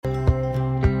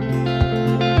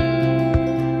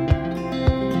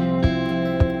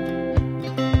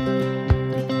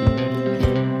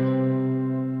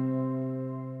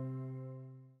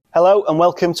Hello and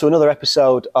welcome to another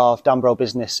episode of Danbro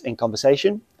Business in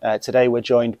Conversation. Today we're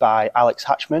joined by Alex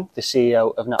Hatchman, the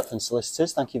CEO of Napthens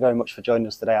Solicitors. Thank you very much for joining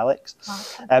us today, Alex.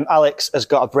 Alex has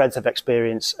got a breadth of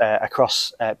experience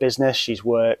across business. She's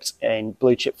worked in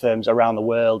blue chip firms around the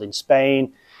world, in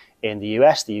Spain, in the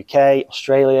US, the UK,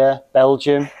 Australia,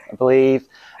 Belgium, I believe.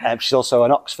 She's also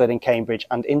an Oxford and Cambridge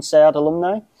and INSEAD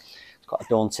alumni. Quite a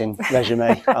daunting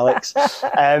resume, Alex.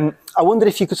 I wondered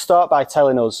if you could start by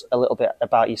telling us a little bit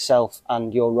about yourself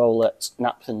and your role at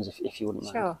Napthens, if you wouldn't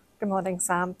mind. Sure. Good morning,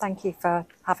 Sam. Thank you for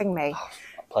having me. Oh,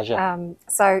 pleasure.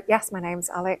 So, yes, my name's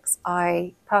Alex.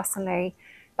 I personally,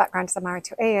 background is I'm married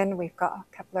to Ian. We've got a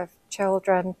couple of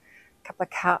children, a couple of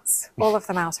cats, all of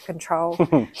them out of control.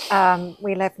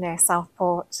 We live near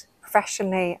Southport.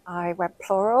 Professionally, I went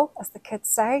plural, as the kids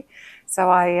say.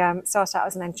 So I started out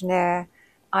as an engineer.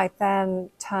 I then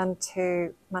turned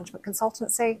to management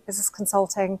consultancy, business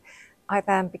consulting. I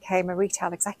then became a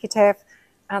retail executive,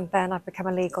 and then I've become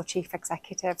a legal chief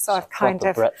executive. So I've kind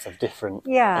of breadth of different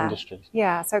industries.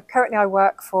 Yeah. So currently I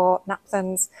work for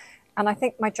Napthens, and I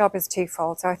think my job is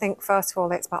twofold. So I think first of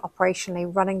all, it's about operationally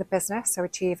running the business, so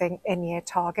achieving in-year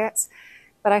targets.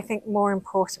 But I think more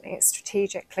importantly, it's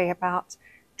strategically about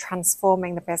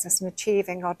transforming the business and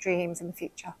achieving our dreams in the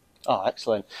future. Oh,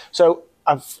 excellent. So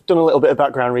I've done a little bit of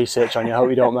background research on you, I hope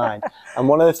you don't mind. And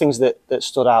one of the things that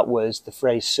stood out was the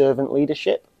phrase servant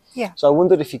leadership. Yeah. So I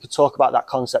wondered if you could talk about that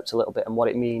concept a little bit and what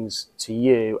it means to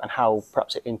you and how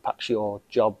perhaps it impacts your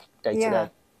job day to day.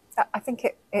 I think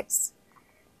it's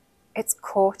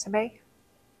core to me.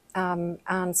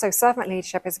 And so servant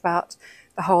leadership is about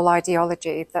the whole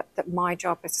ideology that my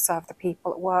job is to serve the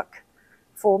people that work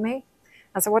for me.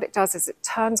 And so what it does is it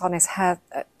turns on its head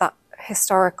that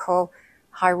historical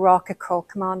hierarchical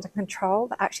command and control,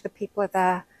 that actually the people are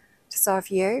there to serve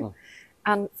you.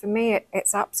 And for me,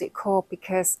 it's absolutely core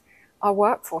because our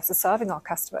workforce is serving our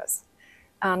customers.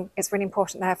 And it's really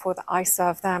important, therefore, that I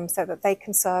serve them so that they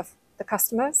can serve the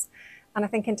customers. And I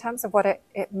think in terms of what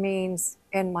it means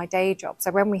in my day job,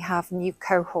 so when we have new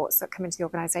cohorts that come into the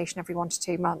organisation every 1 to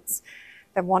 2 months,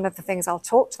 then one of the things I'll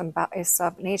talk to them about is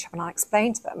servant leadership, and I'll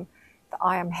explain to them that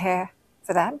I am here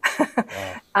for them.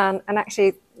 And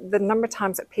actually, the number of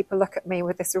times that people look at me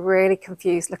with this really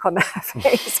confused look on their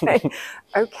face, saying,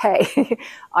 okay,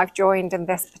 I've joined in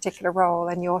this particular role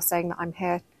and you're saying that I'm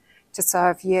here to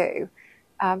serve you.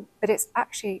 But it's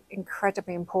actually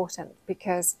incredibly important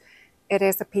because it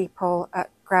is the people at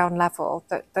ground level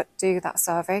that do that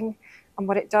serving. And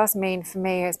what it does mean for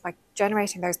me is by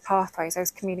generating those pathways, those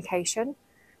communication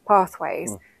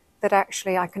pathways, that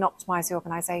actually I can optimize the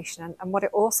organization. And what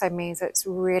it also means that it's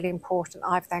really important,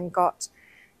 I've then got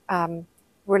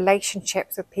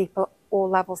relationships with people at all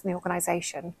levels in the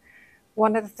organization.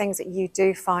 One of the things that you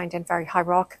do find in very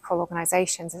hierarchical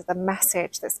organizations is the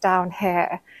message that's down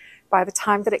here, by the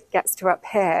time that it gets to up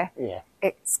here,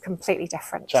 it's completely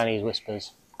different. Chinese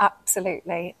whispers.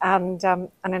 Absolutely. And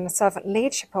in a servant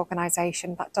leadership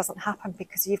organization, that doesn't happen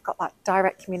because you've got that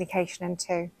direct communication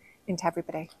into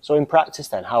everybody. So in practice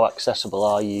then, how accessible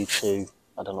are you to,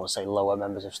 I don't want to say lower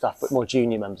members of staff, but more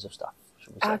junior members of staff,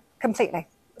 should we say? Completely.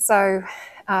 So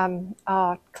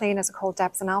our cleaners are called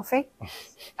Debs and Alfie.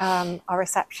 Our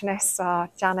receptionists are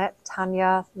Janet,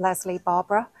 Tanya, Leslie,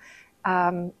 Barbara.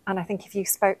 And I think if you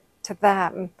spoke to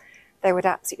them, they would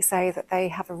absolutely say that they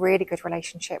have a really good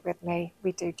relationship with me.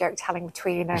 We do joke telling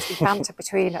between us, we banter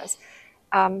between us.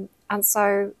 And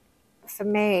so for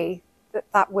me,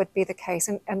 that would be the case.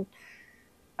 And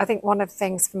I think one of the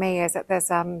things for me is that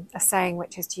there's a saying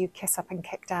which is, do you kiss up and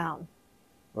kick down?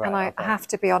 Right, and I have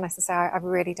to be honest and say I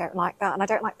really don't like that. And I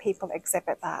don't like people that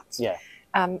exhibit that. Yeah.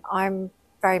 I'm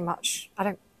very much, I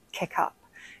don't kick up,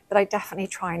 but I definitely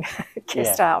try and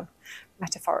kiss down,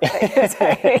 metaphorically.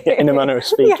 In a manner of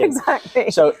speaking. Yeah,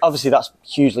 exactly. So obviously that's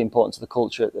hugely important to the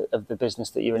culture of the business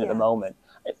that you're in at the moment.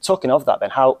 Talking of that then,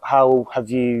 how have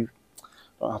you,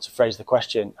 I don't know how to phrase the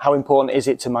question, how important is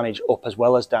it to manage up as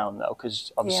well as down though?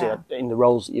 Because obviously in the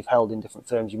roles that you've held in different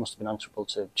firms, you must have been answerable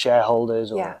to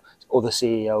shareholders or other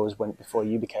CEOs before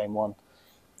you became one.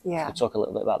 Yeah. So talk a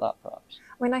little bit about that perhaps.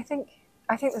 I mean, I think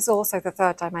there's also the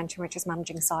third dimension, which is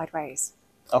managing sideways.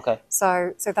 Okay.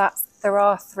 So there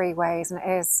are 3 ways, and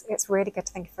it's really good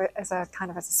to think of it as a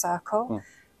kind of as a circle.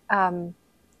 And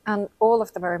all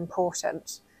of them are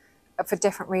important for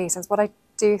different reasons. What I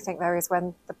do think though is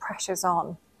when the pressure's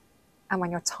on and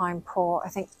when you're time poor, I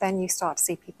think then you start to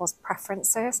see people's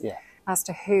preferences as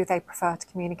to who they prefer to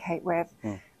communicate with.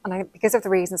 And because of the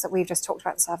reasons that we've just talked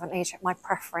about in servant leadership, my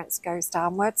preference goes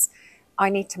downwards.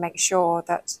 I need to make sure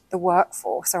that the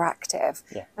workforce are active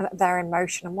and that they're in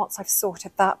motion. And once I've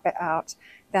sorted that bit out,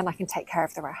 then I can take care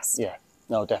of the rest. Yeah.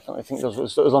 No, definitely. I think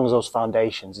as long as those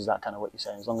foundations, is that kind of what you're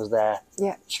saying? As long as they're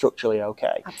structurally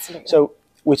okay. Absolutely. So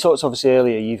we talked obviously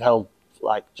earlier, you've held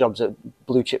like jobs at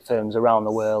blue chip firms around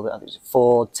the world. I think it was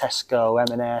Ford, Tesco,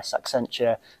 M&S,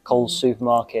 Accenture, Coles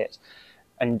Supermarket,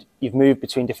 and you've moved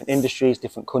between different industries,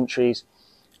 different countries.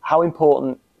 How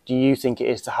important do you think it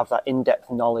is to have that in-depth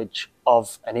knowledge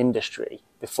of an industry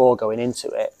before going into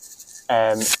it,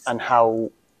 and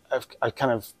how I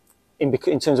kind of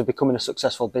in terms of becoming a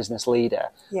successful business leader,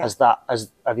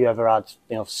 have you ever had,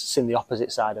 seen the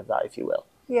opposite side of that, if you will?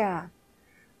 Yeah,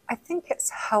 I think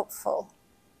it's helpful,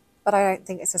 but I don't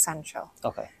think it's essential.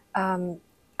 Okay.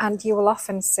 And you will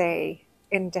often see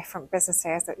in different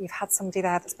businesses that you've had somebody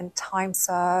there that's been time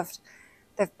served,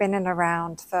 they've been in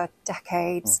around for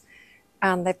decades,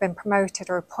 and they've been promoted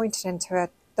or appointed into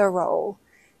the role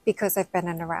because they've been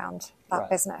in around that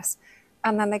business.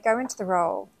 And then they go into the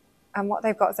role, and what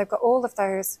they've got is they've got all of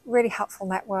those really helpful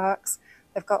networks,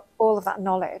 they've got all of that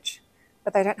knowledge,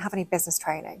 but they don't have any business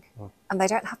training, and they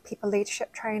don't have people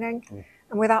leadership training.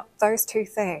 And without those two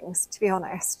things, to be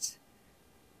honest,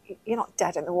 you're not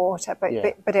dead in the water,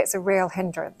 but it's a real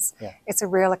hindrance. It's a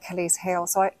real Achilles heel.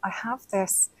 So I have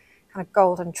this kind of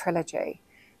golden trilogy,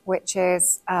 which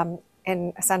is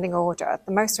in ascending order.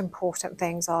 The most important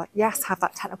things are, yes, have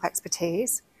that technical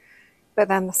expertise, but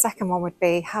then the second one would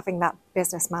be having that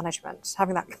business management,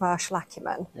 having that commercial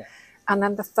acumen. And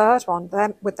then the third one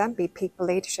would then be people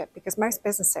leadership, because most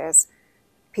businesses,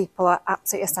 people are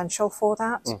absolutely essential for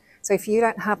that. So if you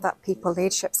don't have that people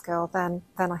leadership skill, then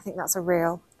I think that's a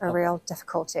real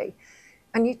difficulty.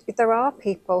 And there are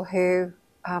people who,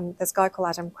 there's a guy called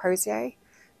Adam Crozier,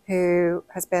 who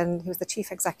was the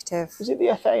chief executive. Was it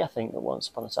the FA, I think, that once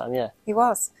upon a time? Yeah. He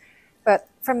was. But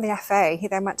from the FA, he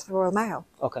then went to the Royal Mail.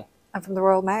 Okay. And from the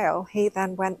Royal Mail, he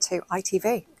then went to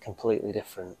ITV. Completely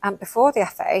different. And before the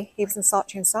FA, he was in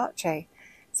Saatchi & Saatchi.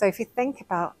 So if you think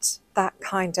about that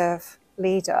kind of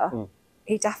leader,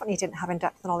 he definitely didn't have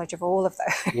in-depth knowledge of all of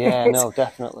those. Yeah, no,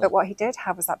 definitely. But what he did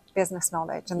have was that business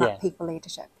knowledge and that people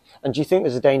leadership. And do you think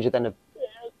there's a danger then of,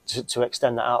 to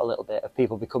extend that out a little bit, of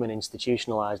people becoming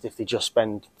institutionalised if they just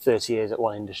spend 30 years at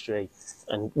one industry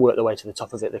and work their way to the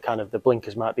top of it? The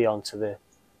blinkers might be on to the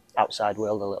outside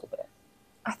world a little bit.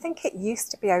 I think it used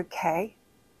to be okay,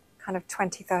 kind of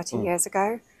 20, 30 years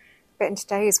ago. But in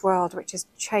today's world, which is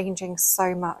changing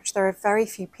so much, there are very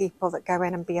few people that go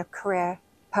in and be a career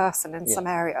person in some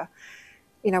area.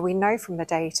 We know from the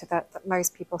data that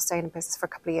most people stay in a business for a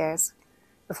couple of years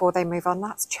before they move on.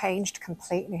 That's changed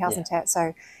completely, hasn't it?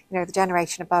 So, the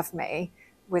generation above me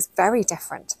was very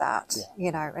different to that,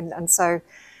 and so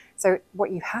what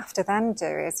you have to then do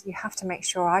is you have to make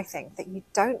sure, I think, that you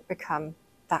don't become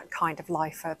that kind of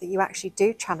lifer, that you actually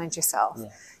do challenge yourself.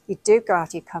 You do go out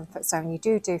of your comfort zone, you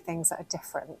do things that are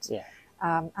different.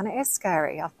 And it is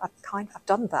scary. I've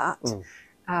done that.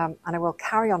 And I will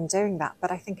carry on doing that,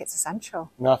 but I think it's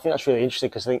essential. No, I think that's really interesting,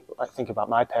 because I think about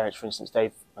my parents, for instance. My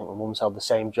mum's held the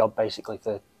same job basically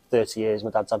for 30 years. My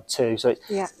dad's had 2. So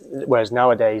whereas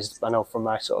nowadays, I know from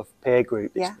my sort of peer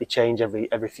group, they change every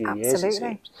few years, it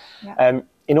seems.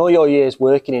 In all your years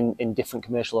working in different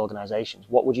commercial organisations,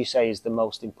 what would you say is the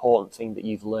most important thing that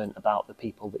you've learned about the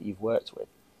people that you've worked with,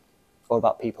 or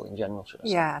about people in general, should I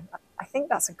say? Yeah, I think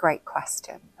that's a great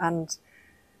question. And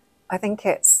I think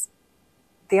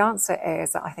the answer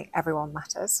is that I think everyone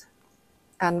matters.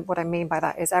 And what I mean by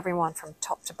that is everyone from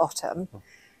top to bottom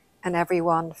and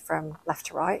everyone from left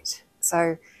to right.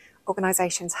 So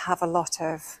organisations have a lot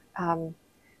of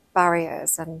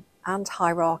barriers and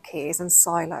hierarchies and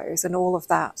silos and all of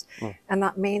that. And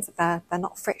that means that they're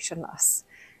not frictionless.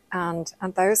 And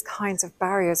those kinds of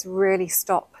barriers really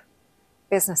stop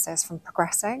businesses from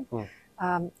progressing.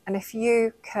 And if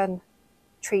you can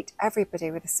treat everybody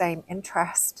with the same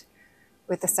interest,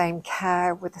 with the same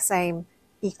care, with the same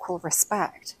equal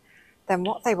respect, then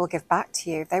what they will give back to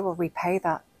you, they will repay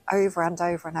that over and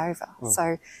over and over.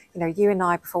 So, you and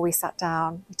I, before we sat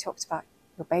down, we talked about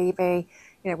your baby.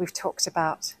 We've talked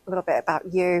about a little bit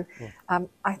about you.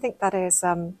 I think that is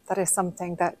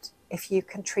something that if you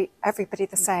can treat everybody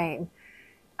the same,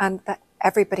 and that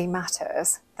everybody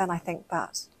matters, then I think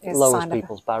that is lowers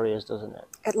people's barriers, doesn't it?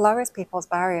 It lowers people's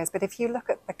barriers. But if you look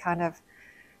at the kind of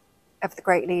the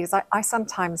great leaders, I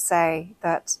sometimes say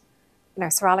that,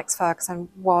 Sir Alex Ferguson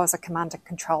was a command and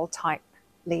control type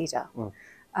leader.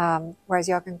 Whereas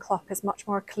Jurgen Klopp is much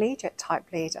more a collegiate type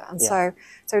leader. And so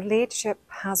leadership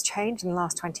has changed in the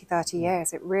last 20, 30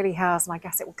 years. It really has. And I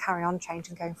guess it will carry on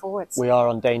changing going forwards. We are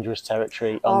on dangerous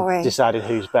territory on deciding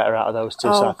who's better out of those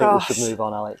two. So I think we should move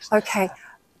on, Alex. Okay.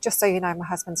 just so you know, my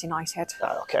husband's United.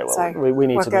 Okay, well, so we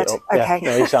need to good. meet up. Okay.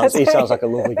 Yeah, no, he sounds like a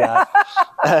lovely guy.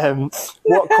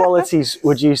 What qualities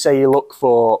would you say you look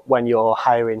for when you're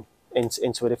hiring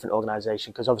into a different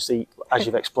organisation? Because obviously, as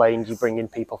you've explained, you bring in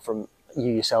people from,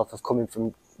 you yourself have coming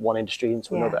from one industry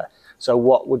into another. So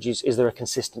what would you, is there a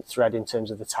consistent thread in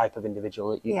terms of the type of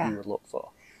individual that you would look for?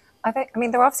 I mean,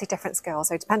 there are obviously different skills.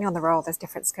 So depending on the role, there's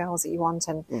different skills that you want,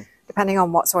 and depending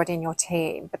on what's already in your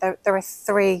team. But there are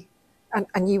three,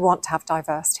 and you want to have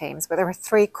diverse teams, but there are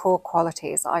three core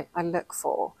qualities I look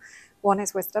for. One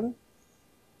is wisdom.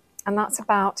 And that's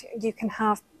about, you can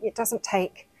have, it doesn't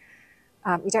take,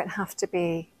 you don't have to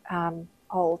be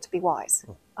old to be wise.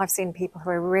 I've seen people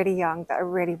who are really young that are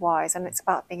really wise, and it's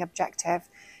about being objective.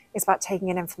 It's about taking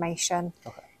in information.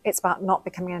 It's about not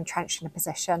becoming entrenched in a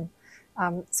position.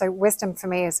 So wisdom for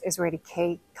me is really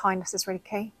key. Kindness is really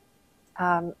key.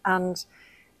 And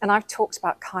I've talked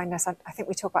about kindness. I think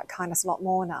we talk about kindness a lot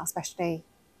more now, especially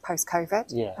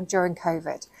post-COVID and during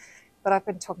COVID. But I've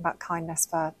been talking about kindness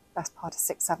for the best part of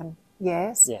 6-7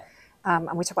 years.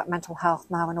 And we talk about mental health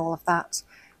now and all of that.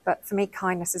 But for me,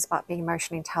 kindness is about being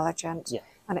emotionally intelligent.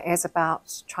 And it is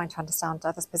about trying to understand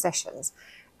others' positions.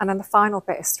 And then the final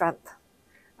bit is strength.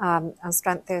 And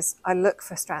strength is, I look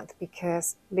for strength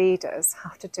because leaders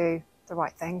have to do the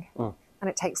right thing. And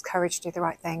it takes courage to do the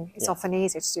right thing. It's often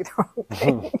easier to do the wrong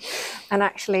thing. And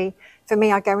actually, for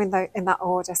me, I go in that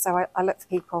order. So I look for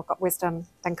people who've got wisdom,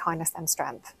 then kindness, then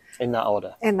strength. In that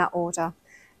order? In that order.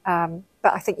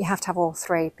 But I think you have to have all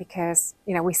three because,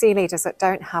 you know, we see leaders that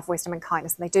don't have wisdom and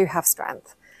kindness, and they do have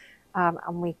strength.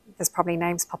 And there's probably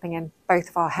names popping in both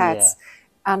of our heads.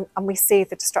 And we see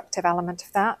the destructive element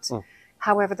of that.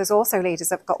 However, there's also leaders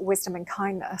that have got wisdom and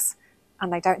kindness,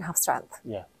 and they don't have strength.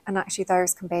 And actually,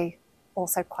 those can be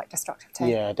also quite destructive too.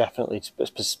 Yeah, definitely,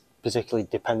 particularly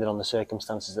depending on the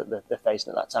circumstances that they're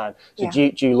facing at that time. So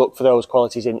do you look for those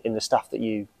qualities in the staff that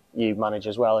you manage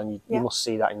as well? And you must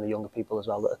see that in the younger people as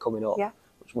well that are coming up,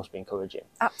 which must be encouraging.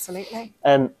 Absolutely.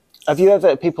 Have you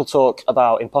ever, people talk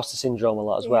about imposter syndrome a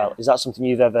lot as well. Is that something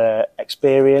you've ever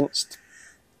experienced?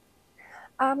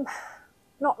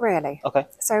 Not really. Okay.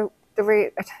 So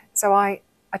I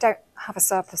don't have a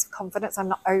surplus of confidence. I'm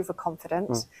not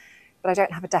overconfident, but I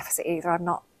don't have a deficit either. I'm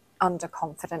not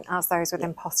underconfident, as those with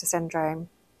imposter syndrome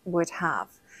would have.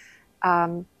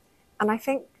 And I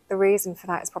think the reason for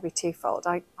that is probably twofold.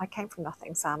 I came from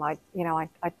nothing, Sam. I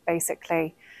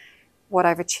basically, what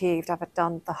I've achieved, I've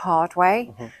done the hard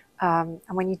way. And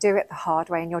when you do it the hard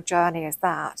way and your journey is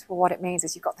that, well, what it means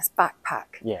is you've got this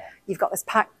backpack. You've got this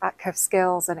backpack of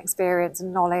skills and experience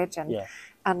and knowledge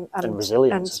and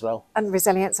resilience as well. And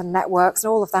resilience and networks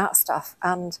and all of that stuff.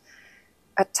 And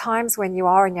at times when you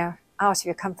are out of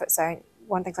your comfort zone,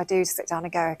 one of the things I do is sit down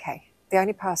and go, okay, the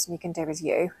only person you can do is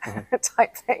you,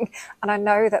 type thing. And I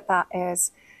know that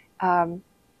is,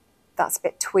 that's a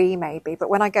bit twee maybe, but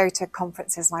when I go to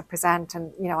conferences and I present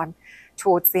and, I'm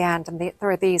towards the end and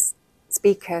there are these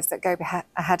speakers that go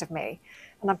ahead of me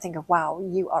and I'm thinking, wow,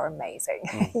 you are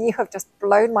amazing. You have just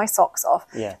blown my socks off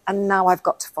and now I've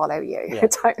got to follow you,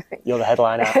 type thing. You're the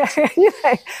headliner.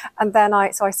 And then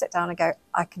so I sit down and go,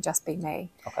 I can just be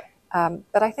me.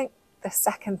 But I think the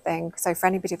second thing, so for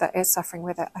anybody that is suffering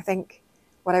with it, I think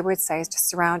what I would say is just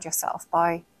surround yourself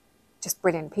by just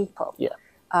brilliant people.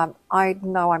 I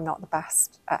know I'm not the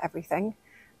best at everything.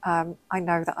 I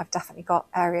know that I've definitely got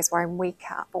areas where I'm weak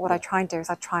at, but what I try and do is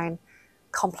I try and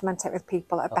complement it with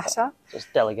people that are better. So it's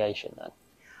delegation then?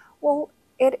 Well,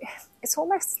 it's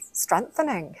almost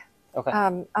strengthening.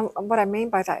 And what I mean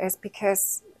by that is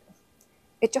because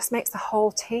it just makes the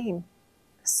whole team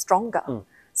stronger.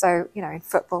 So, in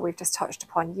football, we've just touched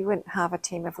upon, you wouldn't have a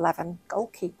team of 11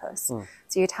 goalkeepers.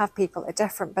 So you'd have people that are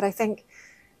different. But I think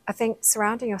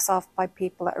surrounding yourself by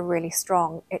people that are really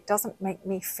strong, it doesn't make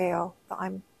me feel that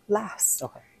I'm less.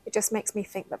 It just makes me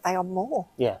think that they are more.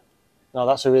 No,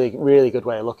 that's a really, really good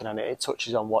way of looking at it. It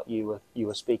touches on what you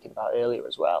were speaking about earlier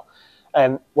as well.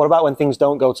 What about when things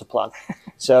don't go to plan?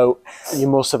 So you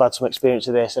must have had some experience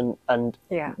of this. And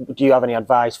do you have any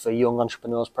advice for young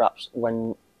entrepreneurs, perhaps,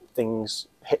 when things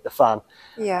hit the fan,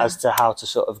 as to how to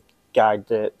sort of guide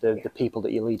the people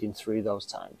that you're leading through those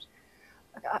times?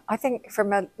 I think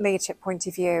from a leadership point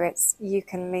of view, you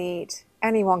can lead,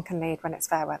 anyone can lead when it's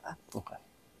fair weather.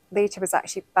 Leadership is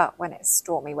actually about when it's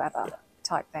stormy weather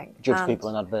type thing. Judge people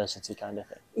in adversity kind of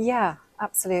thing. Yeah,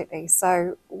 absolutely.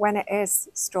 So when it is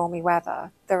stormy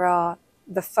weather,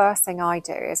 the first thing I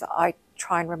do is I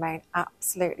try and remain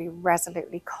absolutely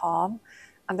resolutely calm.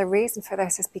 And the reason for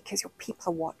this is because your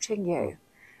people are watching you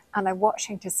and they're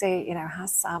watching to see,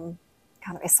 is Sam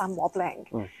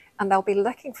wobbling? And they'll be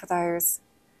looking for those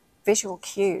visual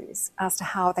cues as to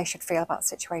how they should feel about the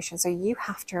situation. So you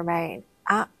have to remain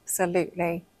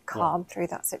absolutely calm through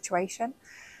that situation.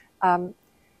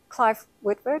 Clive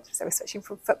Woodward, so we're switching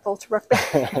from football to rugby.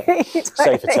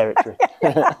 Safer territory.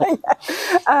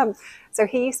 So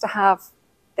he used to have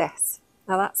this.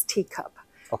 Now that's teacup.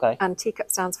 Okay. And teacup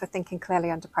stands for thinking clearly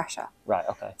under pressure. Right,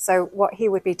 okay. So what he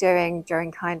would be doing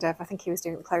during I think he was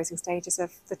doing the closing stages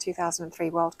of the 2003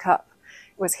 World Cup,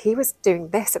 was he was doing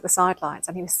this at the sidelines,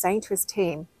 and he was saying to his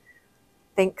team,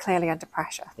 think clearly under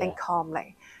pressure, think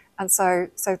calmly. And so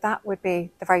that would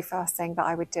be the very first thing that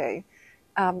I would do.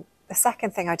 The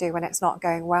second thing I do when it's not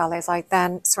going well is I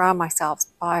then surround myself,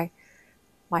 me,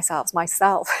 myself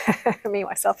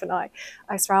and I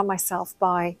surround myself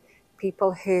by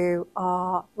people who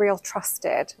are real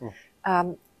trusted,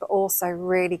 but also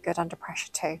really good under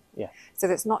pressure too. Yeah. So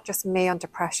it's not just me under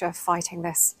pressure fighting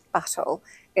this battle,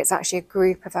 it's actually a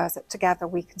group of us that together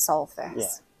we can solve this.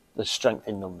 Yeah. There's strength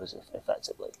in numbers,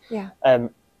 effectively. Yeah.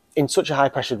 In such a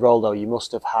high-pressured role, though, you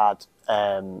must have had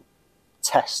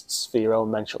tests for your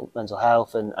own mental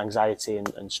health and anxiety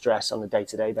and stress on a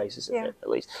day-to-day basis, at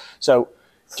least. So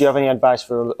do you have any advice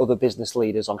for other business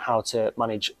leaders on how to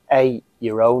manage,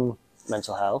 your own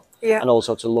mental health, and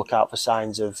also to look out for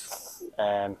signs of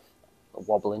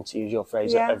wobbling, to use your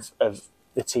phrase, of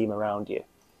the team around you?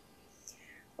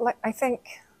 Well, I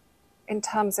think in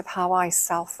terms of how I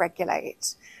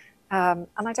self-regulate, and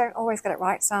I don't always get it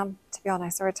right, Sam, to be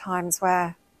honest. There are times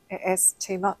where it is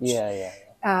too much. Yeah.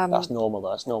 That's normal, though.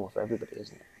 That's normal for everybody,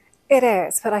 isn't it? It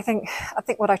is, but I think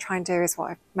what I try and do is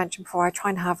what I've mentioned before. I try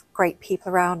and have great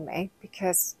people around me,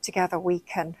 because together we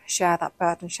can share that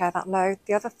burden, share that load.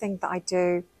 The other thing that I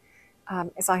do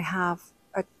is I have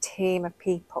a team of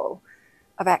people,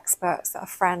 of experts that are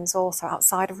friends also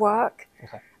outside of work,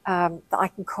 that I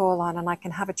can call on, and I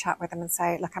can have a chat with them and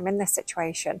say, look, I'm in this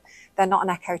situation. They're not an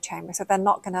echo chamber, so they're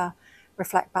not going to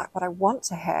reflect back what I want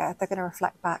to hear. They're going to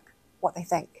reflect back what they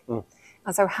think.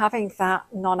 And so having that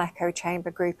non-echo chamber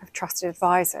group of trusted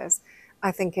advisors,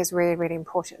 I think is really, really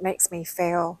important. It makes me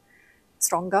feel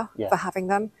stronger for having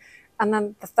them. And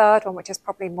then the third one, which is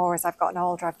probably more as I've gotten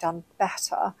older, I've done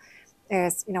better,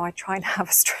 is, I try and have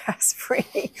a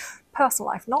stress-free personal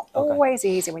life. Not always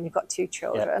easy when you've got two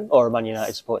children. Or a Man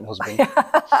United supporting husband.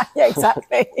 Yeah,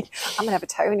 exactly. I'm an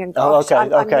Evertonian, gosh.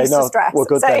 I'm used to stress. We're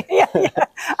good then.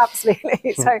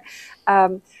 Absolutely.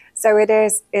 So it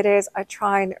is, I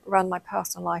try and run my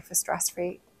personal life as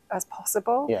stress-free as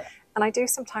possible. Yeah. And I do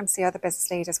sometimes see other business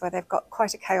leaders where they've got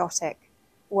quite a chaotic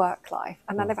work life,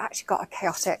 and then they've actually got a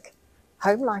chaotic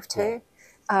home life too.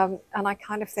 And I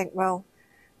kind of think, well,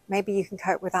 maybe you can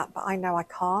cope with that, but I know I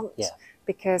can't,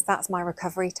 because that's my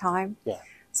recovery time. Yeah.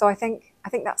 So I think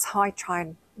that's how I try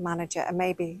and manage it. And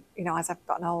maybe, as I've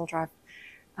gotten older,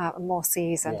 I'm more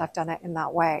seasoned, I've done it in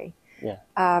that way. Yeah.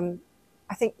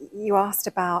 I think you asked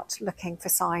about looking for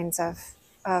signs of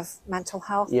mental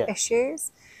health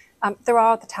issues. There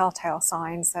are the telltale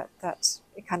signs that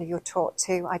kind of you're taught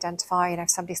to identify. If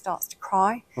somebody starts to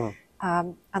cry,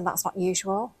 and that's not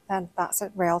usual, then that's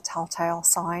a real telltale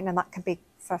sign, and that can be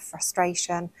for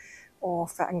frustration or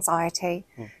for anxiety.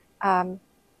 I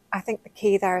think the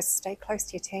key there is to stay close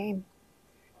to your team,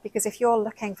 because if you're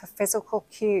looking for physical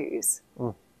cues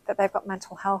that they've got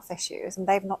mental health issues and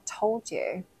they've not told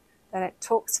you, then it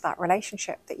talks to that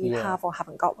relationship that you have or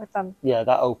haven't got with them. Yeah,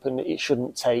 that open, it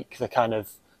shouldn't take the kind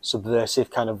of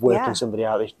subversive kind of working somebody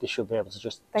out. They should be able to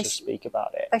just speak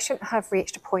about it. They shouldn't have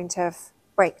reached a point of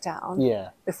breakdown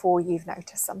before you've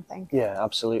noticed something. Yeah,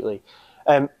 absolutely.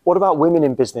 What about women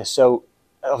in business? So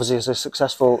obviously as a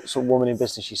successful woman in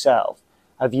business yourself,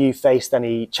 have you faced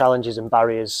any challenges and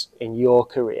barriers in your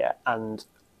career, and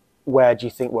where do you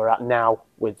think we're at now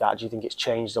with that? Do you think it's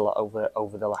changed a lot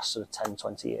over the last sort of 10,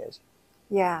 20 years?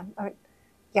 Yeah,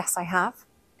 yes, I have.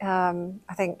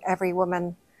 I think every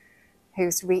woman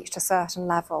who's reached a certain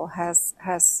level has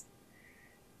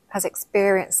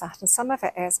experienced that, and some of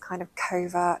it is kind of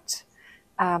covert,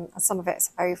 and some of it's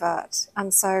overt.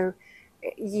 And so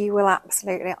you will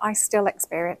absolutely, I still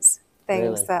experience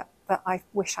things that I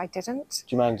wish I didn't.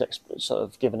 Do you mind sort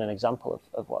of giving an example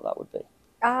of what that would be?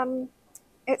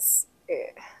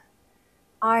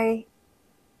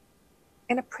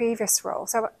 In a previous role,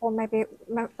 let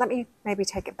me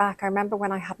take it back. I remember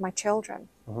when I had my children,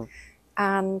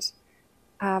 and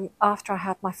after I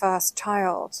had my first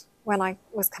child, when I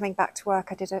was coming back to work,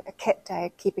 I did a kit day, a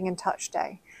keeping in touch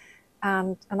day,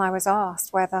 and I was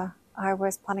asked whether I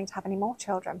was planning to have any more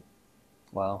children.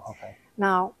 Wow, okay.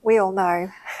 Now, we all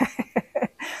know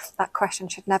that question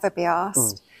should never be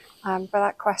asked, but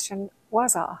that question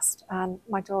was asked, and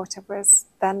my daughter was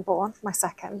then born, my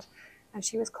second, and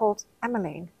she was called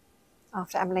Emmeline.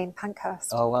 after Emmeline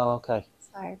Pankhurst. Oh, wow, okay.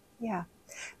 So, yeah.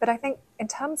 But I think in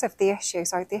terms of the issue,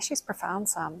 so the issue is profound,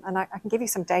 Sam, and I can give you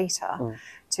some data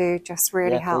to just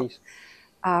really help.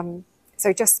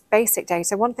 So just basic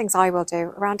data. One of the things I will do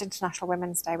around International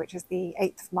Women's Day, which is the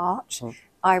 8th of March,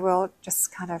 I will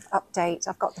just kind of update.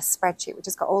 I've got this spreadsheet, which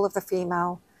has got all of the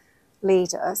female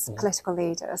leaders, political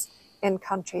leaders in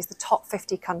countries, the top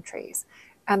 50 countries.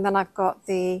 And then I've got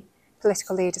the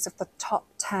political leaders of the top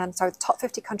 10, sorry, the top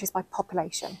 50 countries by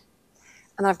population.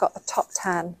 And I've got the top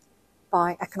 10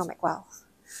 by economic wealth.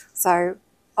 So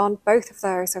on both of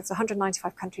those, so there's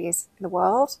 195 countries in the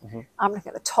world. I'm looking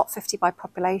at the top 50 by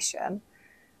population.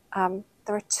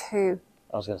 There are two.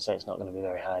 I was going to say it's not going to be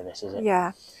very high, this, is it?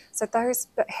 Yeah. So those,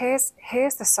 but here's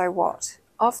the so what.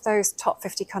 Of those top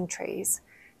 50 countries,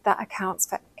 that accounts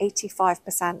for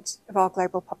 85% of our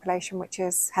global population, which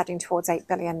is heading towards 8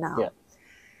 billion now. Yeah.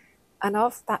 And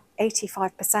of that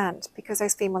 85%, because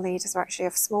those female leaders are actually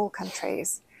of small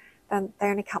countries, then they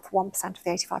only account for 1% of the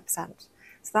 85%.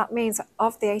 So that means that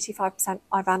of the 85%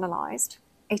 I've analysed,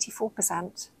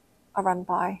 84% are run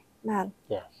by men.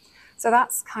 Yeah. So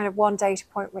that's kind of one data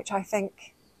point which I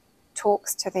think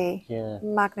talks to the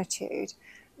magnitude.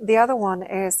 The other one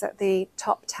is that the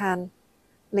top 10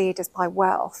 leaders by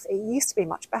wealth, it used to be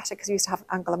much better because we used to have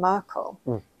Angela Merkel,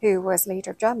 who was leader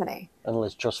of Germany. And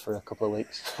Liz Truss for a couple of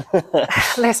weeks.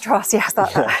 Liz Truss, yes,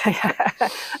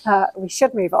 we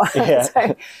should move on. Yeah.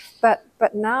 So,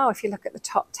 but now if you look at the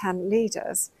top 10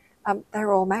 leaders,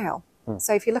 they're all male.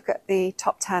 So if you look at the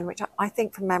top 10, which I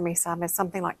think from memory, Sam, is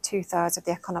something like 2/3 of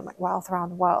the economic wealth around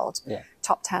the world,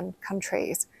 top 10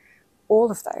 countries, all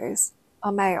of those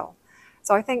are male.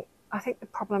 So I think the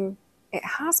problem, it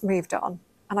has moved on,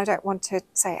 and I don't want to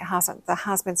say it hasn't. There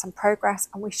has been some progress,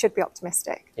 and we should be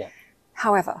optimistic. Yeah.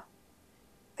 However,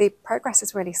 the progress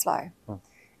is really slow.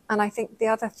 And I think the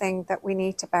other thing that we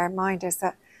need to bear in mind is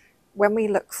that when we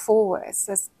look forwards,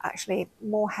 there's actually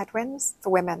more headwinds for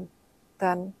women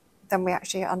than we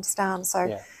actually understand.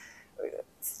 So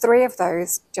 3 of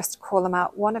those, just to call them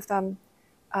out, one of them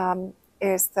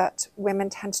is that women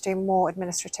tend to do more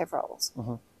administrative roles,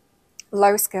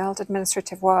 low-skilled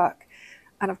administrative work.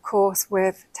 And of course,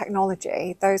 with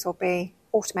technology, those will be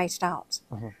automated out.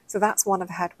 So that's one of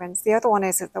the headwinds. The other one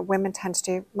is that the women tend to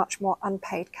do much more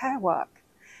unpaid care work.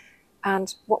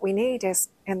 And what we need is,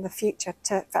 in the future,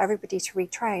 for everybody to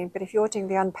retrain. But if you're doing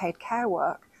the unpaid care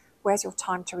work, where's your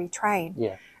time to retrain?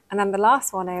 Yeah. And then the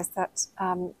last one is that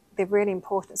the really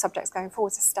important subjects going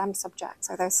forward are STEM subjects,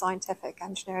 so those scientific,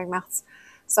 engineering, maths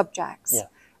subjects.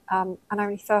 And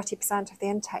only 30% of the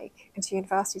intake into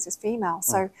universities is female.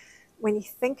 So when you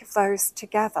think of those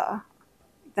together,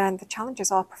 then the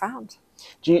challenges are profound.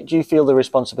 Do you feel the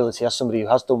responsibility, as somebody who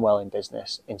has done well in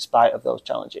business, in spite of those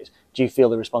challenges, do you feel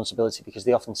the responsibility, because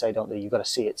they often say, don't they, you've got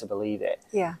to see it to believe it?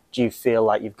 Yeah. Do you feel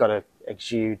like you've got to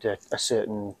exude a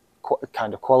certain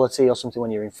kind of quality or something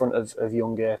when you're in front of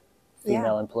younger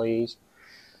female employees?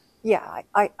 Yeah,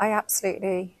 I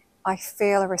absolutely, I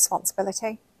feel a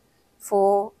responsibility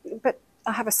but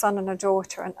I have a son and a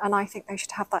daughter, and I think they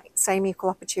should have that same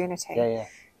equal opportunity.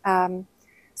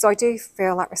 So I do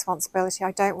feel that responsibility.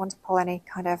 I don't want to pull any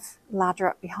kind of ladder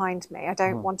up behind me. I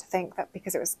don't want to think that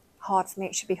because it was hard for me,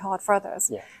 it should be hard for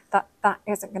others. That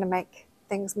isn't going to make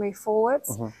things move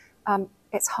forwards.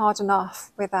 It's hard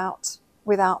enough without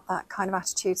that kind of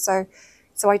attitude. So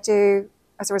I do,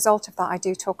 as a result of that, I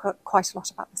do talk quite a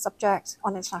lot about the subject.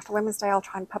 On International Women's Day, I'll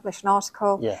try and publish an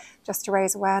article just to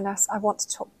raise awareness. I want to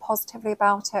talk positively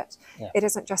about it. It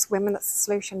isn't just women that's the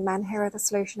solution, men here are the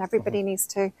solution. Everybody needs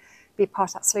to be part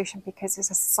of that solution because it's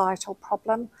a societal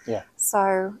problem.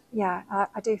 So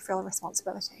I do feel a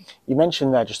responsibility. You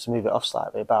mentioned there, just to move it off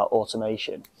slightly, about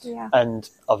automation. And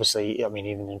obviously, I mean,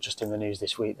 even just in the news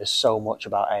this week, there's so much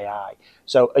about AI.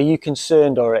 So are you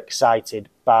concerned or excited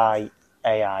by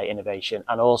AI innovation,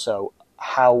 and also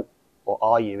how, or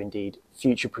are you indeed,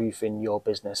 future-proofing your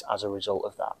business as a result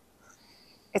of that?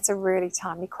 It's a really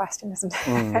timely question, isn't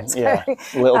it?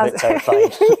 A little bit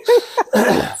terrifying.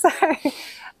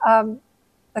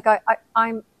 Look,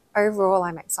 I'm overall,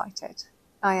 I'm excited.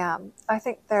 I am. I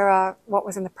think there are, what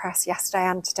was in the press yesterday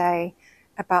and today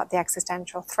about the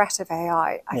existential threat of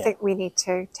AI, I think we need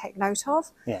to take note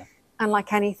of. And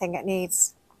like anything, it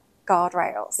needs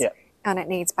guardrails and it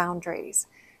needs boundaries.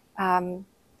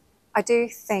 I do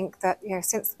think that,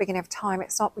 since the beginning of time,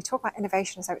 it's not, we talk about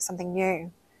innovation as though it's something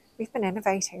new. We've been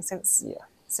innovating since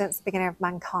the beginning of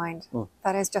mankind.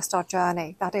 That is just our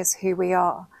journey. That is who we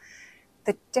are.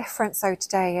 The difference, though,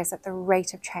 today is that the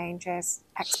rate of change is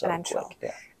exponential. So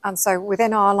quick, And so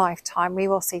within our lifetime, we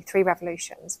will see 3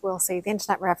 revolutions. We'll see the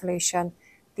internet revolution,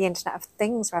 the Internet of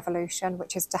Things revolution,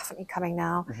 which is definitely coming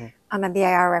now, and then the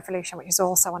AI revolution, which is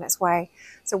also on its way.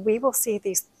 So we will see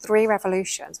these three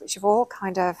revolutions, which have all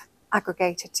kind of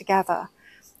aggregated together.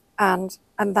 And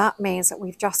that means that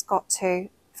we've just got to,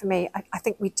 for me, I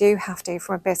think we do have to,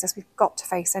 from a business, we've got to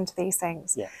face into these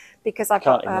things. Yeah. Because you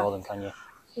can't ignore them, can you?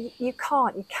 You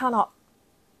cannot,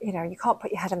 you can't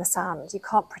put your head in the sand. You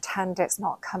can't pretend it's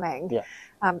not coming. Yeah.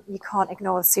 You can't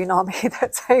ignore the tsunami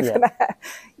that's over there.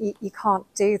 You can't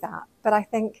do that. But I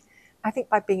think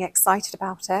by being excited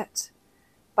about it,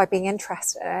 by being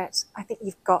interested in it, I think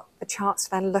you've got the chance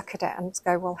to then look at it and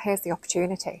go, well, here's the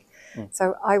opportunity.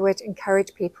 So I would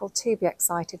encourage people to be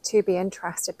excited, to be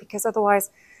interested, because otherwise,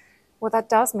 what that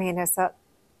does mean is that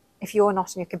if you're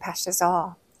not and your competitors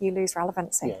are, you lose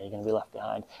relevancy. Yeah, you're going to be left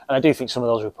behind. And I do think some of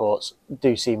those reports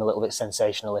do seem a little bit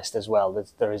sensationalist as well.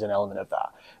 There is an element of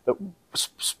that. But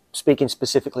speaking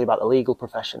specifically about the legal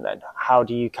profession then, how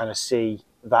do you kind of see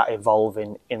that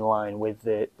evolving in line with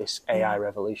this AI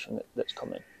revolution that's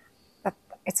coming?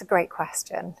 It's a great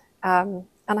question. And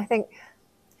I think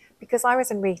because I was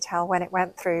in retail when it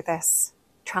went through this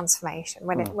transformation,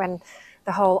 when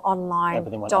the whole online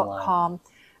 .com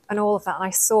and all of that, and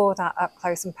I saw that up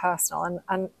close and personal,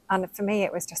 and for me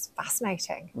it was just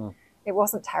fascinating. It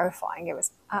wasn't terrifying, it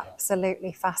was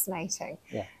absolutely fascinating.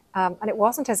 And it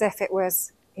wasn't as if it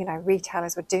was,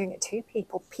 retailers were doing it to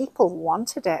people. People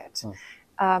wanted it.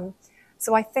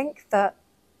 So I think that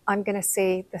I'm going to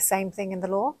see the same thing in the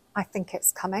law. I think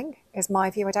it's coming, is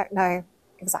my view. I don't know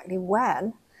exactly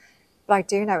when, but I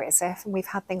do know it's if, and we've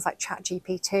had things like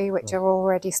ChatGPT, which are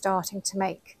already starting to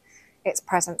make its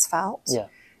presence felt.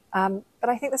 But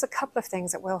I think there's a couple of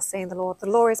things that we'll see in the law. The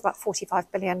law is about £45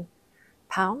 billion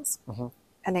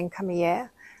an income a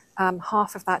year.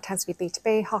 Half of that tends to be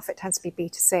B2B, half it tends to be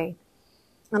B2C.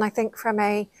 And I think from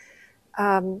a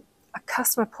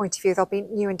customer point of view, there'll be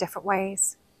new and different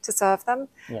ways to serve them.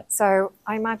 So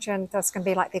I imagine there's going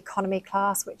to be like the economy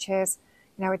class, which is,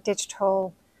 a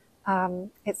digital,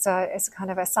 it's a kind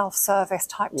of a self-service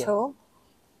type tool.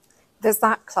 There's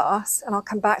that class, and I'll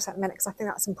come back to that in a minute because I think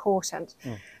that's important.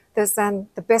 There's then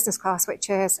the business class, which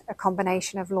is a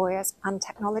combination of lawyers and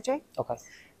technology.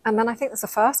 And then I think there's a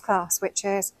first class, which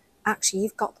is actually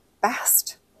you've got the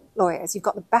best lawyers, you've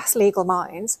got the best legal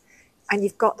minds, and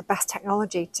you've got the best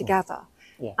technology together.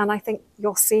 And I think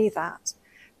you'll see that.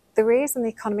 The reason the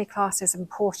economy class is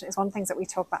important is one of the things that we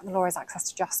talk about in the law is access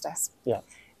to justice.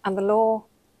 And the law,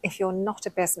 if you're not a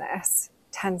business,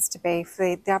 tends to be,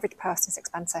 for the average person, is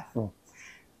expensive.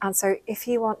 And so if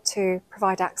you want to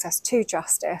provide access to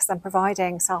justice, then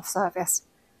providing self-service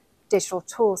digital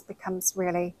tools becomes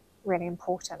really, really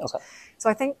important. So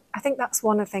I think that's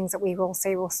one of the things that we will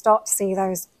see. We'll start to see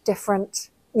those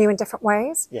new and different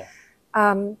ways.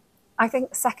 I think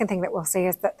the second thing that we'll see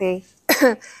is that the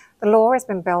law has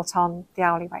been built on the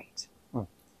hourly rate.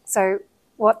 So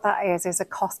what that is a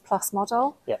cost-plus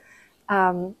model.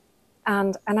 And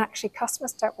actually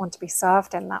customers don't want to be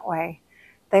served in that way.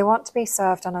 They want to be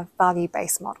served on a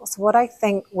value-based model. So what I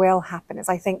think will happen is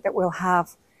I think that we'll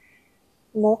have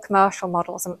more commercial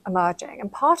models emerging. And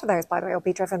part of those, by the way, will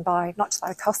be driven by not just by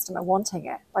the customer wanting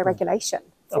it, by regulation,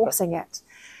 forcing it.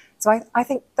 So I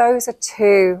think those are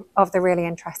two of the really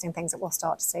interesting things that we'll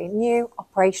start to see. New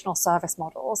operational service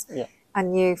models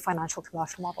and new financial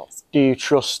commercial models. Do you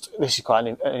trust, this is quite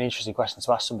an interesting question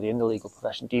to ask somebody in the legal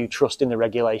profession, do you trust in the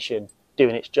regulation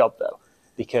doing its job though?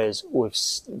 Because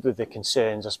with the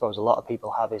concerns I suppose a lot of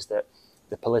people have is that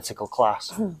the political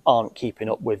class aren't keeping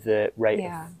up with the rate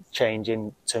of change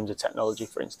in terms of technology,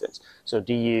 for instance. So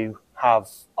do you have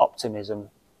optimism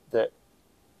that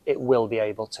it will be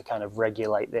able to kind of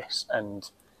regulate this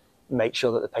and make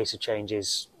sure that the pace of change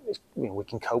is, we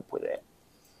can cope with it?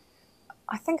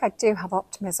 I think I do have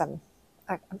optimism.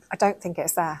 I don't think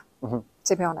it's there,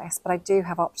 to be honest, but I do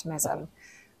have optimism.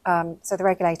 So the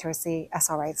regulator is the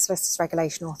SRA, the Solicitors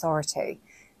Regulation Authority.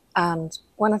 And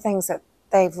one of the things that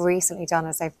they've recently done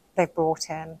is they've brought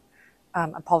in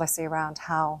a policy around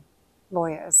how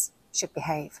lawyers should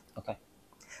behave.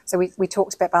 So we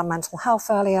talked a bit about mental health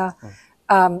earlier.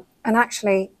 And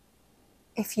actually,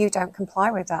 if you don't comply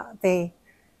with that, the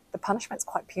punishment's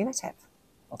quite punitive.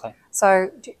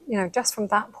 So, just from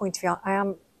that point of view, I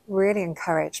am really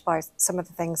encouraged by some of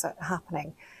the things that are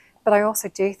happening. But I also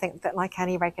do think that like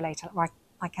any regulator, like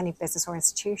any business or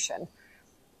institution,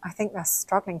 I think they're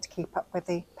struggling to keep up with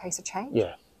the pace of change.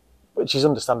 Which is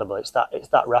understandable. It's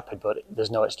that rapid, but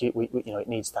there's no excuse. It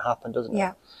needs to happen, doesn't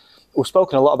it? We've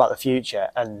spoken a lot about the future,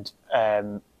 and I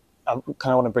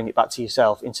kind of want to bring it back to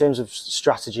yourself in terms of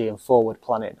strategy and forward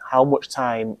planning. How much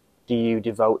time do you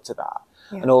devote to that?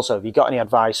 And also, have you got any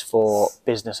advice for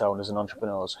business owners and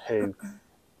entrepreneurs who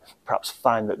perhaps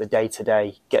find that the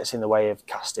day-to-day gets in the way of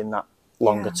casting that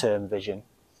longer-term vision?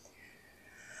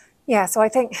 Yeah, so I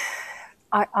think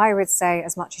I would say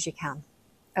as much as you can.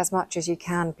 As much as you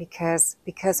can, because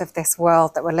of this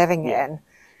world that we're living in,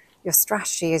 your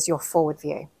strategy is your forward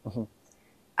view.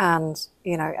 And,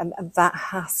 you know, and that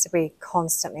has to be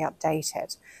constantly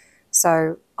updated.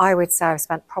 So I would say I've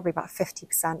spent probably about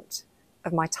 50%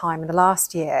 of my time in the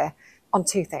last year on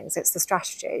two things. It's the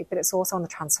strategy, but it's also on the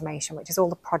transformation, which is all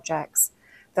the projects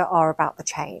that are about the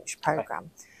change program.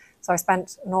 So I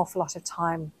spent an awful lot of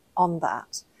time on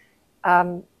that.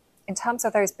 In terms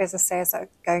of those businesses that are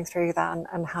going through that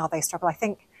and how they struggle, I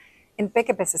think in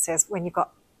bigger businesses, when you've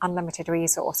got unlimited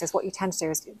resources, what you tend to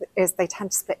do is they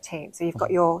tend to split teams. So you've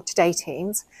got your today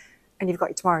teams and you've got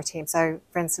your tomorrow team. So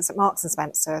for instance, at Marks and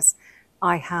Spencer's,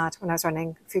 I had, when I was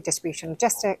running food distribution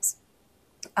logistics,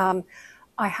 I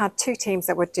had two teams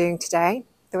that were doing today.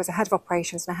 There was a head of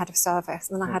operations and a head of service.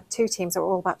 And then I had two teams that were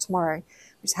all about tomorrow,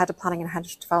 which is head of planning and head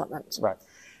of development. Right.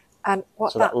 And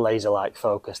what so that laser-like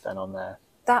focus then on there.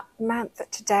 That meant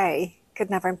that today could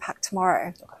never impact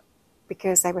tomorrow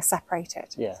because they were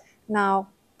separated. Yeah. Now,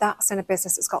 that's in a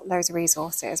business that's got loads of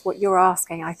resources. What you're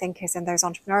asking, I think, is in those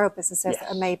entrepreneurial businesses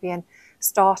that are maybe in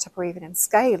startup or even in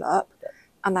scale-up,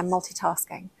 and then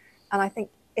multitasking. And I think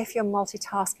if you're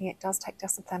multitasking, it does take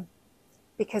discipline.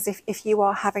 Because if you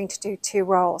are having to do two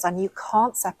roles and you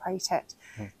can't separate it,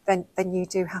 then you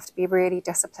do have to be really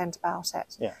disciplined about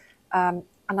it. Yeah. And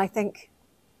I think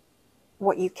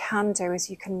what you can do is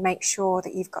you can make sure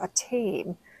that you've got a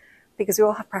team, because we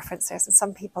all have preferences, and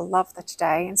some people love the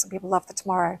today and some people love the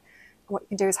tomorrow. And what you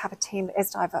can do is have a team that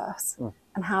is diverse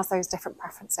and has those different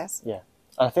preferences. Yeah.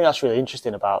 And I think that's really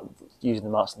interesting about using the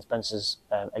Marks and Spencer's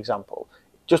example.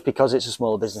 Just because it's a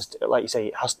smaller business, like you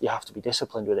say, you have to be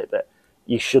disciplined with it, but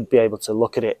you should be able to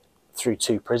look at it through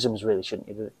two prisms, really, shouldn't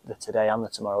you? The today and the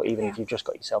tomorrow, even if you've just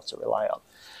got yourself to rely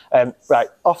on. Right,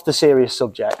 off the serious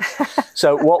subject.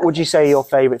 So what would you say your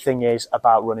favourite thing is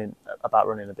about running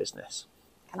a business?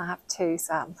 Can I have two,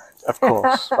 Sam? Of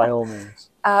course, by all means.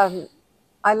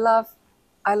 I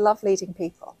love leading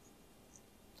people.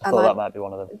 I thought that might be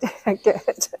one of them.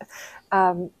 Good.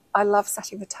 I love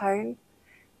setting the tone.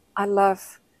 I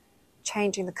love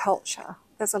changing the culture.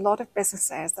 There's a lot of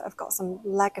businesses that have got some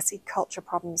legacy culture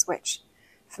problems, which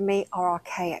for me are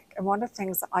archaic. And one of the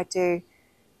things that I do,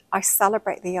 I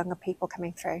celebrate the younger people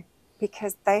coming through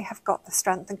because they have got the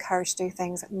strength and courage to do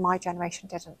things that my generation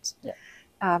didn't.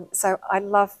 Yeah. So I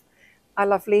love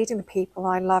leading the people.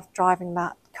 I love driving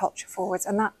that culture forwards,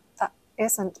 and that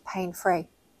isn't pain-free.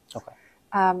 Okay.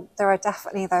 There are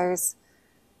definitely those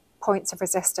points of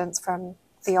resistance from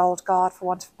the old guard, for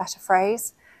want of a better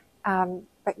phrase.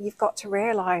 But you've got to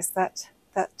realise that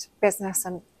business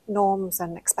and norms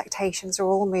and expectations are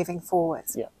all moving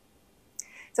forwards. Yeah.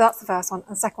 So that's the first one.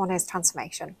 And the second one is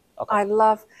transformation. Okay. I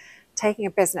love taking a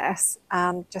business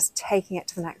and just taking it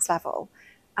to the next level,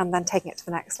 and then taking it to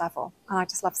the next level. And I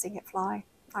just love seeing it fly.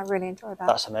 I really enjoy that.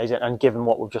 That's amazing. And given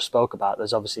what we've just spoke about,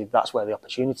 there's obviously, that's where the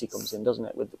opportunity comes in, doesn't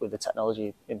it, with the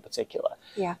technology in particular?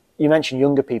 Yeah. You mentioned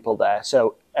younger people there.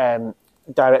 So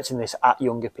directing this at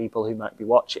younger people who might be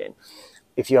watching,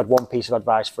 if you had one piece of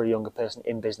advice for a younger person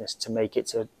in business to make it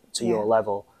to your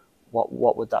level,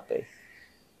 what would that be?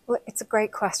 Well, it's a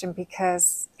great question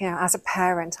because, as a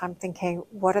parent, I'm thinking,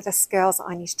 what are the skills that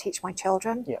I need to teach my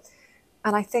children? Yeah.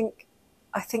 And I think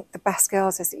the best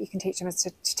skills is that you can teach them is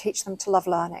to teach them to love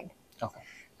learning. Okay.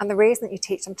 And the reason that you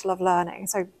teach them to love learning,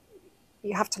 so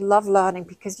you have to love learning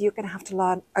because you're going to have to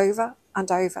learn over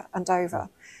and over and over.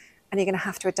 And you're going to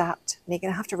have to adapt, and you're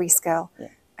going to have to reskill,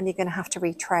 and you're going to have to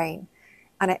retrain.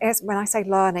 And it is, when I say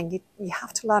learning, you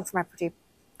have to learn from everybody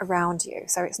around you.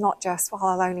 So it's not just, well,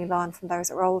 I'll only learn from those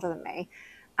that are older than me.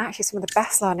 Actually, some of the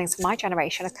best learnings from my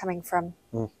generation are coming from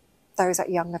those that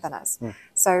are younger than us.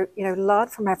 So, learn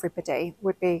from everybody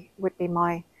would be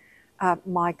my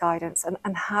guidance,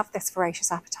 and have this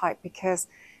voracious appetite, because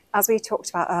as we talked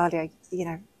about earlier,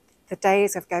 the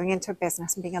days of going into a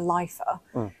business and being a lifer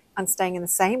and staying in the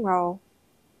same role,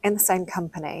 in the same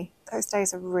company, those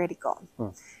days are really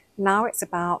gone. Now it's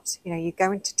about, you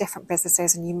go into different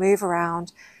businesses and you move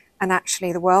around, and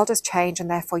actually the world has changed, and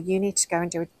therefore you need to go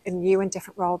and do a new and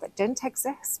different role that didn't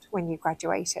exist when you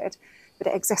graduated, but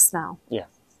it exists now. Yeah.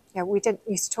 We didn't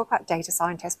used to talk about data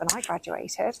scientists when I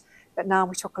graduated, but now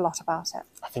we talk a lot about it.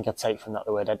 I think I'd take from that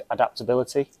the word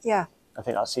adaptability. Yeah. I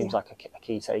think that seems like a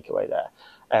key takeaway there.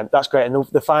 That's great. And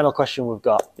the final question we've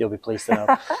got, you'll be pleased to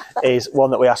know, is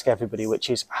one that we ask everybody, which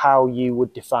is how you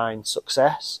would define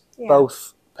success,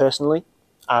 both personally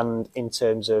and in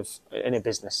terms of, in a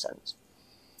business sense.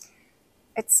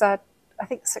 I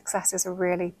think success is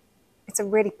it's a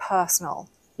really personal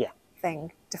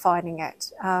thing, defining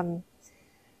it. And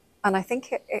I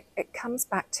think it comes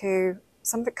back to,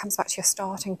 some of it comes back to your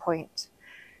starting point.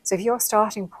 So if your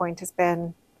starting point has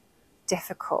been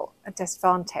difficult, a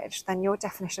disadvantage, then your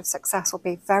definition of success will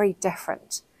be very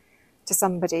different to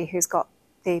somebody who's got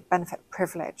the benefit of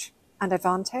privilege and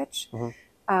advantage.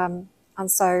 And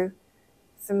so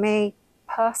for me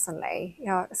personally,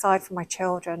 aside from my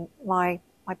children, my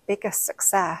biggest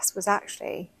success was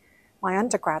actually my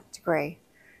undergrad degree,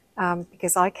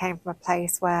 because I came from a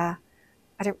place where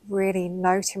I didn't really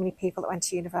know too many people that went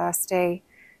to university.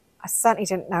 I certainly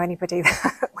didn't know anybody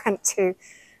that went to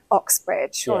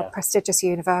Oxbridge or a prestigious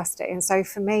university. And so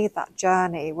for me, that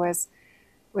journey was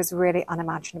really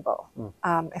unimaginable, if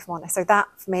I'm honest. So that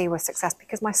for me was success,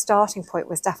 because my starting point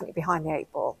was definitely behind the 8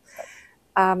 ball.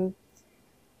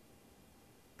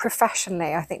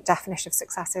 Professionally, I think definition of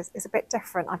success is a bit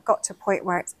different. I've got to a point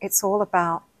where it's all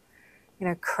about,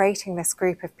 creating this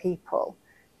group of people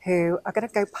who are going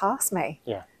to go past me.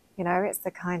 Yeah. It's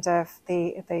the kind of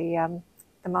the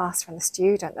master and the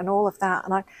student and all of that.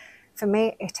 And for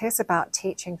me, it is about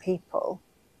teaching people,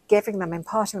 giving them,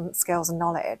 imparting them skills and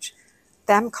knowledge,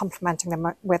 them complementing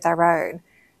them with their own,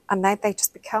 and they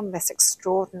just become this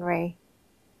extraordinary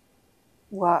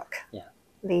work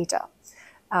leader.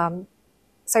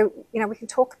 So, we can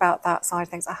talk about that side of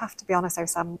things. I have to be honest, though,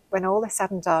 Sam, when all is said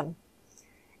and done,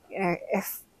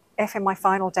 if in my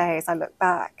final days I look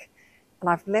back and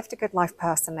I've lived a good life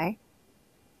personally,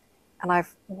 and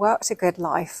I've worked a good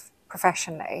life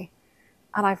professionally,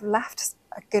 and I've left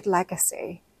a good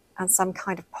legacy and some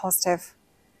kind of positive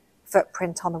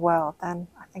footprint on the world, then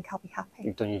I think I'll be happy.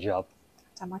 You've done your job.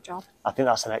 I've done my job. I think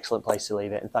that's an excellent place to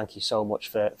leave it. And thank you so much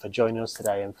for joining us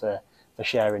today and for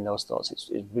sharing those thoughts. It's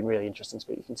been really interesting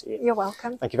speaking to you. You're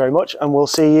welcome. Thank you very much. And we'll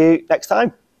see you next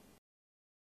time.